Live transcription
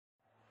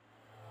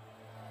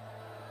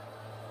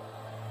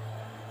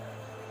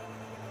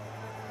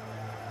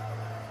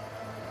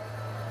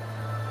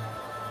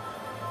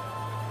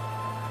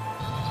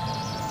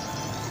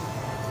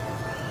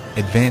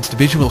Advanced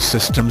Visual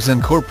Systems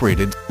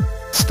Incorporated,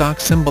 stock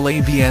symbol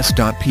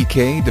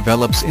AVSC.PK,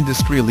 develops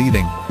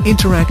industry-leading,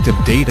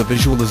 interactive data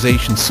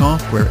visualization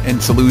software and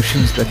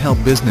solutions that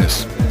help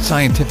business,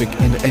 scientific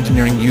and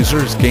engineering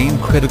users gain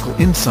critical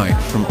insight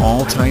from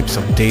all types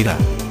of data.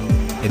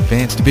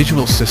 Advanced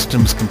Visual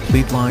Systems'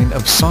 complete line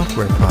of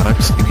software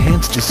products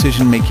enhance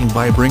decision-making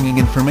by bringing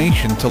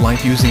information to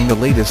life using the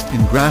latest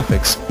in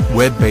graphics,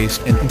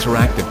 web-based and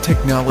interactive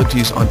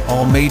technologies on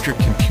all major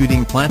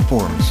computing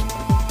platforms.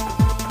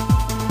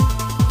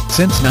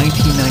 Since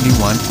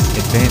 1991,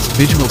 Advanced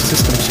Visual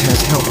Systems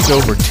has helped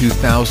over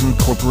 2,000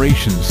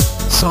 corporations,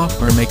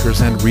 software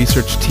makers and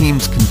research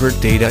teams convert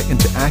data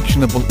into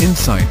actionable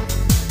insight.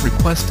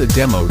 Request a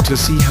demo to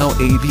see how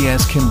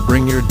AVS can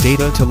bring your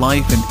data to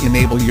life and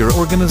enable your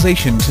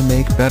organization to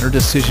make better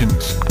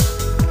decisions.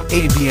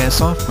 AVS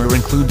software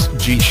includes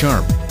G#,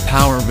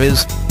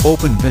 PowerViz,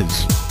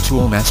 OpenViz,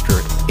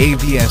 Toolmaster,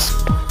 AVS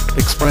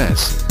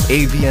Express,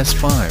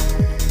 AVS5.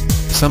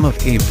 Some of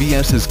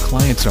AVS's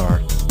clients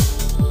are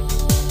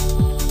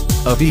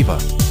Aviva,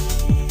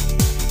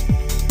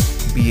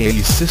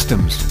 BAE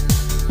Systems,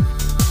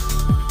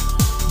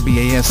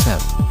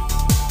 BASF,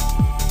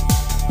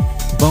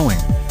 Boeing,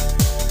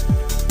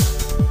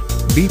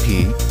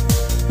 BP,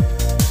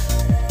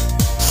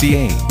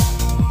 CA,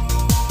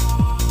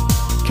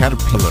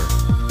 Caterpillar,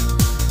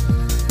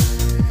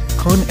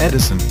 Con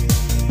Edison,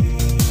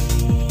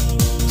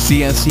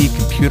 CSE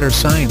Computer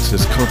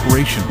Sciences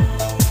Corporation,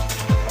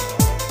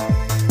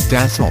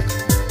 Dassault,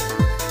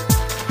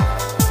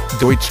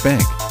 Deutsche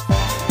Bank,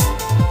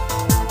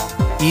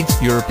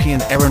 EADS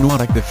European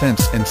Aeronautic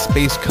Defence and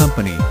Space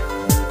Company,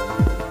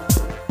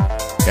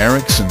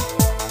 Ericsson,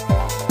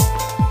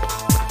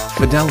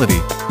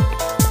 Fidelity,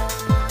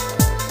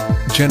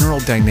 General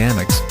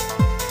Dynamics,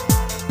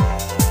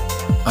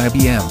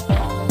 IBM,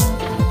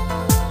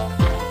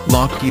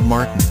 Lockheed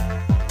Martin,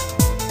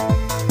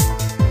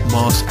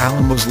 Los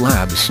Alamos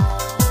Labs,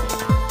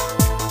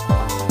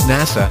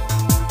 NASA,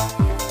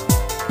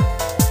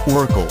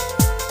 Oracle,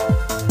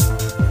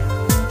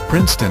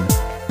 Princeton,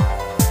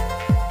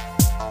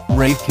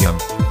 Raytheon,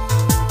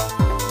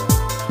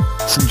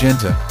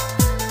 Syngenta,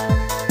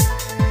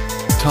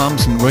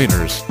 Thomson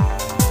Reuters.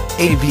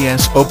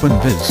 AVS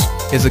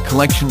OpenViz is a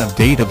collection of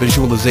data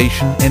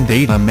visualization and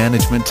data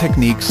management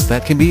techniques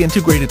that can be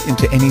integrated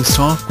into any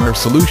software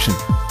solution.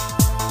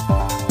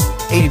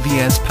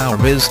 AVS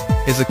PowerViz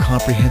is a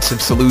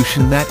comprehensive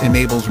solution that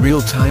enables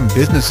real-time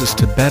businesses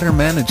to better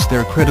manage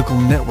their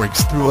critical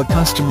networks through a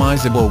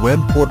customizable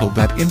web portal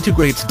that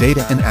integrates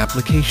data and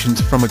applications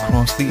from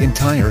across the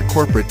entire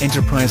corporate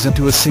enterprise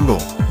into a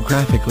single,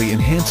 graphically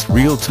enhanced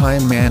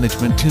real-time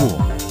management tool.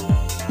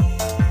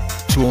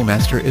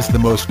 Toolmaster is the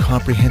most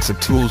comprehensive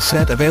tool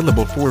set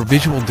available for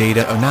visual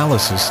data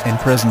analysis and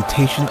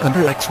presentation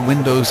under X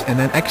Windows and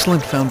an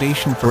excellent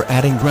foundation for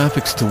adding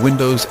graphics to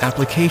Windows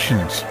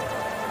applications.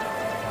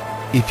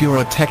 If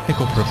you're a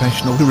technical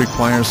professional who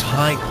requires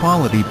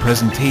high-quality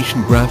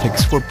presentation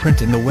graphics for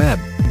print in the web,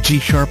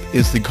 G#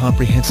 is the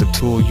comprehensive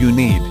tool you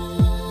need.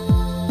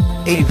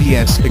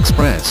 AVS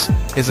Express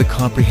is a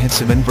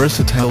comprehensive and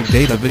versatile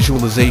data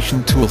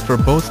visualization tool for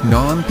both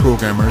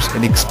non-programmers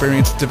and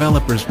experienced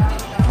developers.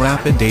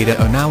 Rapid data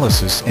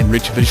analysis and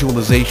rich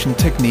visualization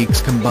techniques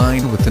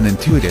combined with an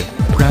intuitive,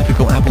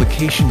 graphical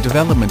application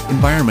development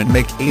environment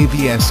make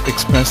AVS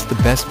Express the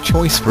best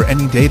choice for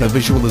any data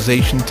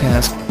visualization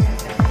task.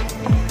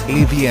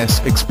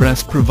 AVS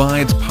Express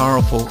provides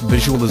powerful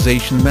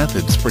visualization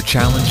methods for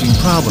challenging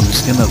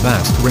problems in a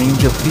vast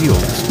range of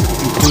fields,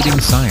 including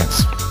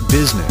science,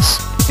 business,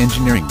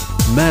 engineering,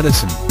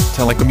 medicine,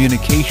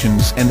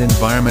 telecommunications and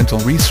environmental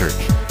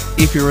research.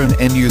 If you're an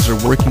end-user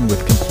working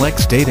with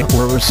complex data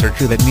or a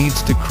researcher that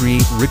needs to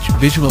create rich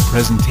visual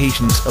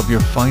presentations of your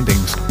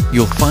findings,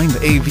 you'll find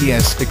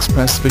AVS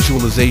Express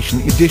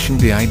Visualization Edition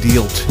the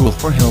ideal tool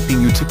for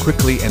helping you to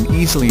quickly and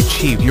easily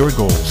achieve your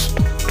goals.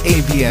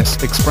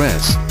 AVS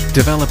Express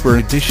Developer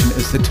Edition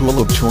is the tool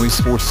of choice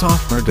for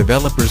software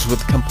developers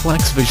with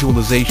complex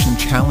visualization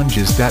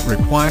challenges that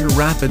require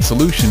rapid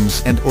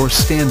solutions and/or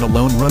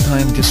standalone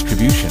runtime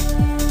distribution.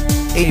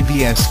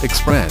 AVS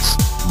Express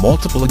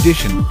Multiple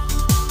Edition.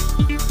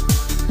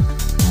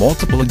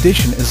 Multiple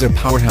Edition is a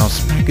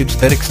powerhouse package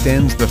that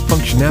extends the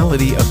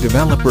functionality of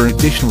Developer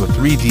Edition with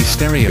 3D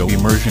stereo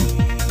immersion.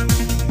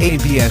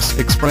 AVS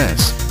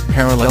Express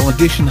Parallel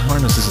Edition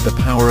harnesses the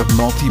power of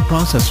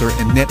multiprocessor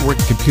and network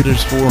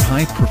computers for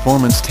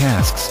high-performance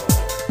tasks.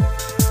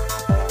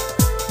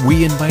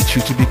 We invite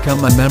you to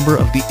become a member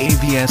of the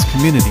AVS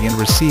community and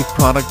receive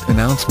product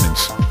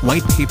announcements,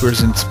 white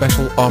papers and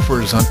special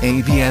offers on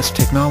AVS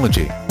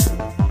technology.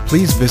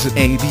 Please visit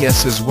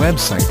AVS's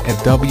website at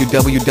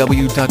www.avs.com.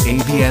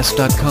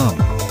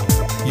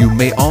 You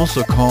may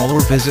also call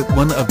or visit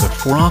one of the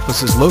 4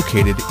 offices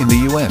located in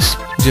the US,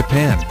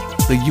 Japan,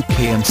 the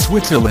UK and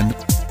Switzerland.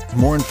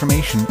 More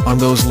information on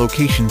those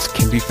locations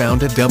can be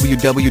found at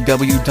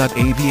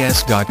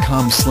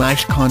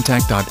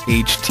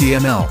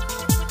www.avs.com/contact.html.